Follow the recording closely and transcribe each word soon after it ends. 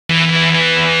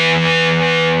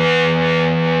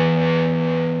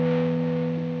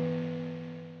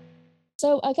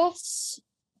So I guess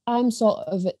I'm sort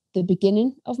of at the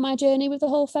beginning of my journey with the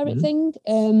whole ferret thing.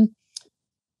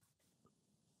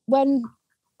 When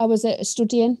I was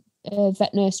studying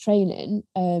vet nurse training,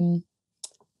 I'd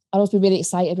always be really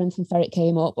excited when some ferret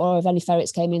came up, or if any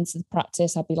ferrets came into the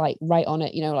practice, I'd be like right on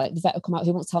it, like the vet would come out,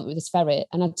 who wants to help me with this ferret?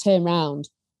 And I'd turn around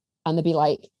and there'd be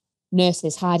like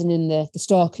nurses hiding in the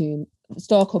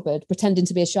store cupboard, pretending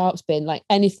to be a sharps bin, like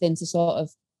anything to sort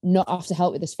of not have to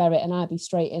help with this ferret, and I'd be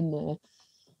straight in there.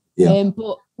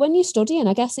 But when you're studying,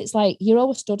 I guess it's like you're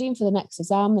always studying for the next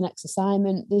exam, the next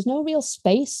assignment. There's no real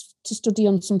space to study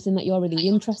on something that you're really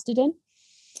interested in.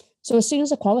 So as soon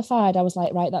as I qualified, I was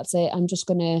like, right, that's it. I'm just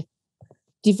going to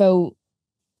devote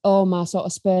all my sort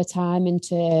of spare time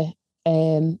into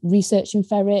researching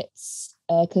ferrets,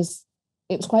 because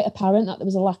it was quite apparent that there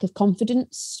was a lack of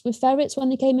confidence with ferrets when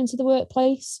they came into the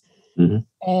workplace.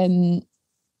 And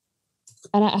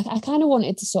I kind of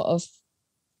wanted to sort of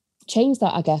change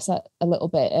that, I guess, a little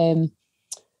bit.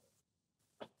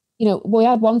 We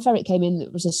had one ferret came in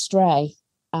that was a stray,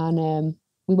 and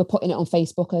we were putting it on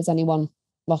Facebook as anyone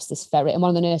lost this ferret, and one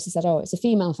of the nurses said, oh, it's a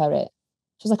female ferret.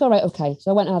 She was like, all right, okay.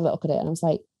 So I went and had a look at it, and I was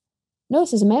like, no,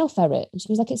 this is a male ferret. And she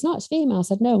was like, it's not, it's female. I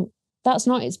said, no, that's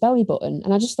not its belly button.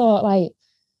 And I just thought, like,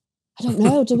 I don't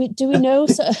know, do we know,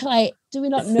 sort of, like, do we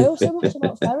not know so much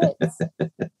about ferrets?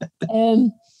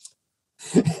 And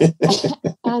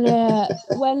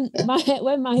when my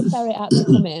ferret had to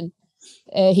come in,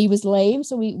 he was lame,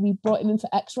 so we brought him in for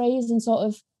x-rays, and sort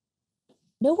of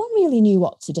no one really knew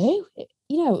what to do. It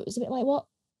was a bit like,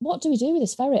 what do we do with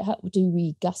this ferret? How, do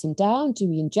we gas him down? Do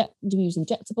we use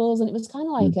injectables? And it was kind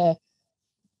of like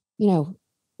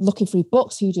looking through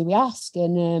books, who do we ask?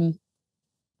 And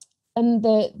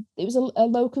it was a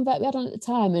locum vet we had on at the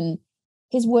time, and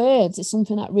his words is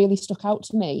something that really stuck out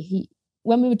to me.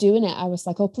 When we were doing it, I was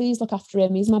like, oh, please look after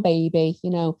him, he's my baby,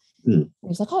 And he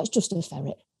was like, oh, it's just a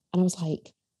ferret. And I was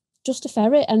like, just a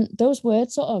ferret? And those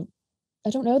words sort of, I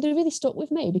don't know, they really stuck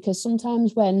with me, because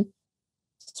sometimes when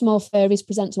small furries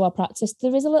present to our practice,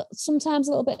 there is sometimes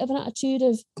a little bit of an attitude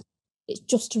of, it's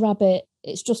just a rabbit,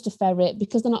 it's just a ferret,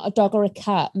 because they're not a dog or a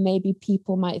cat. Maybe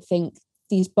people might think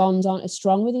these bonds aren't as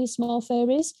strong with these small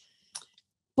furries.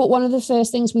 But one of the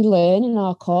first things we learn in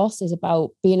our course is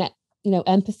about being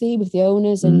empathy with the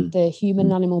owners and the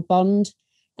human-animal bond.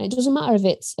 And it doesn't matter if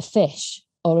it's a fish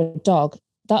or a dog,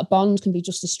 that bond can be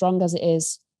just as strong as it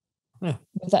is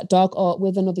with that dog or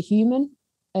with another human.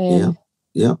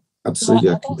 Yeah, absolutely.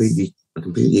 I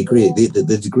completely agree. Yeah.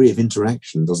 The degree of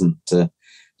interaction doesn't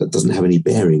have any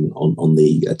bearing on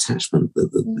the attachment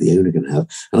that the owner can have.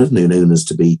 And I've known owners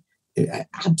to be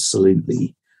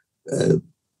absolutely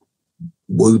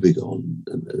woebegone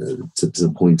to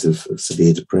the point of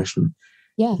severe depression.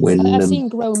 Yeah, I've seen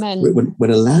grown men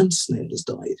when a land snail has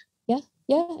died.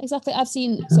 Yeah, exactly. I've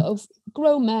seen sort of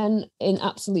grown men in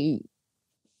absolute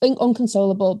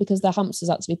unconsolable because their hamsters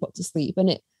had to be put to sleep,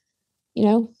 and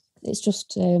it's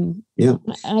just and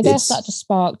I guess that just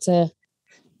sparked a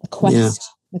quest.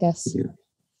 I guess. Yeah.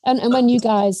 And when you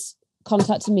guys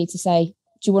contacted me to say,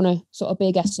 do you want to sort of be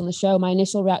a guest on the show, my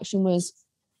initial reaction was,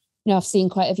 I've seen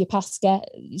quite a few past guests.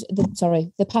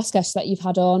 The past guests that you've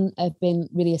had on have been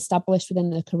really established within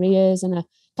their careers, and I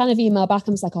kind of emailed back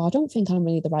and was like, oh, I don't think I'm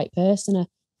really the right person.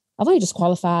 I've only just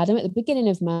qualified. I'm at the beginning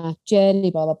of my journey,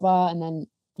 blah blah blah. And then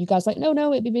you guys were like,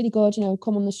 no, it'd be really good,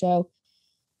 come on the show.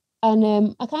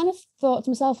 And I kind of thought to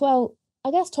myself, well,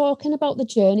 I guess talking about the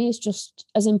journey is just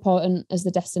as important as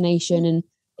the destination. And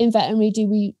in veterinary, do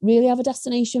we really have a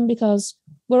destination? Because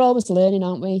we're always learning,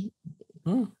 aren't we?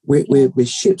 We're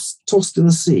ships tossed in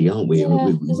the sea, aren't we?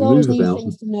 Yeah, there's always new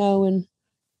things to know, and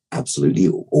absolutely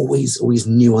always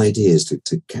new ideas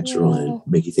to catch your eye and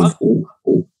make you think,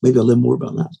 oh, maybe I'll learn more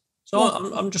about that. So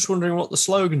I'm just wondering what the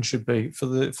slogan should be for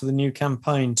the new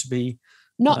campaign to be.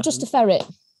 Not just a ferret.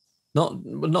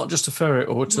 Not just a ferret,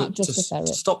 or to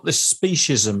stop this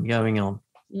speciesism going on.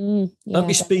 Don't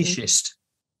be speciesist.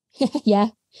 Yeah.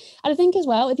 And I think as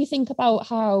well, if you think about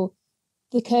how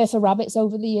the care for rabbits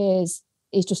over the years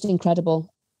is just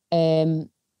incredible.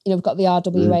 We've got the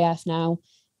RWAF now,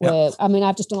 where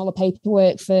I've just done all the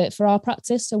paperwork for our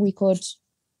practice, so we could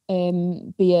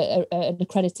be an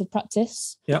accredited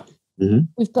practice. Yeah. Mm-hmm.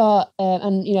 We've got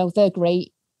they're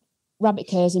great. Rabbit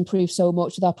care's improved so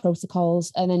much with our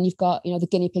protocols. And then you've got, the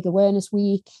Guinea Pig Awareness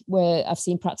Week, where I've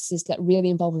seen practices get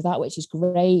really involved with that, which is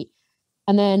great.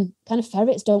 And then kind of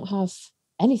ferrets don't have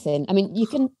anything. I mean, you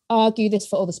can argue this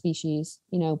for other species,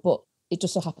 but it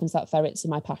just so happens that ferrets are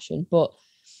my passion. But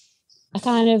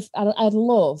I'd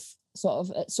love sort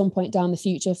of at some point down the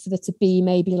future for there to be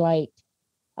maybe like,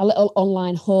 a little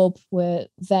online hub where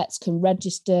vets can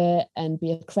register and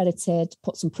be accredited,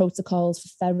 put some protocols for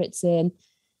ferrets in,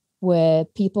 where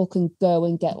people can go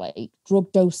and get like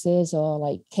drug doses or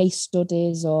like case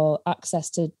studies or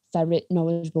access to ferret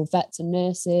knowledgeable vets and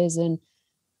nurses. And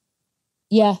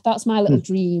yeah, that's my little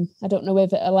dream. I don't know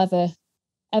if it'll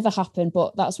ever happen,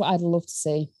 but that's what I'd love to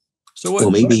see. So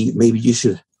well, maybe you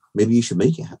should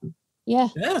make it happen. Yeah.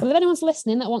 Well, if anyone's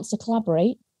listening that wants to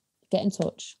collaborate, get in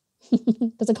touch,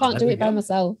 because I can't do it by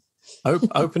myself.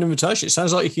 Open invitation. It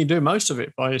sounds like you can do most of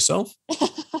it by yourself.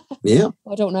 Yeah.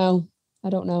 I don't know.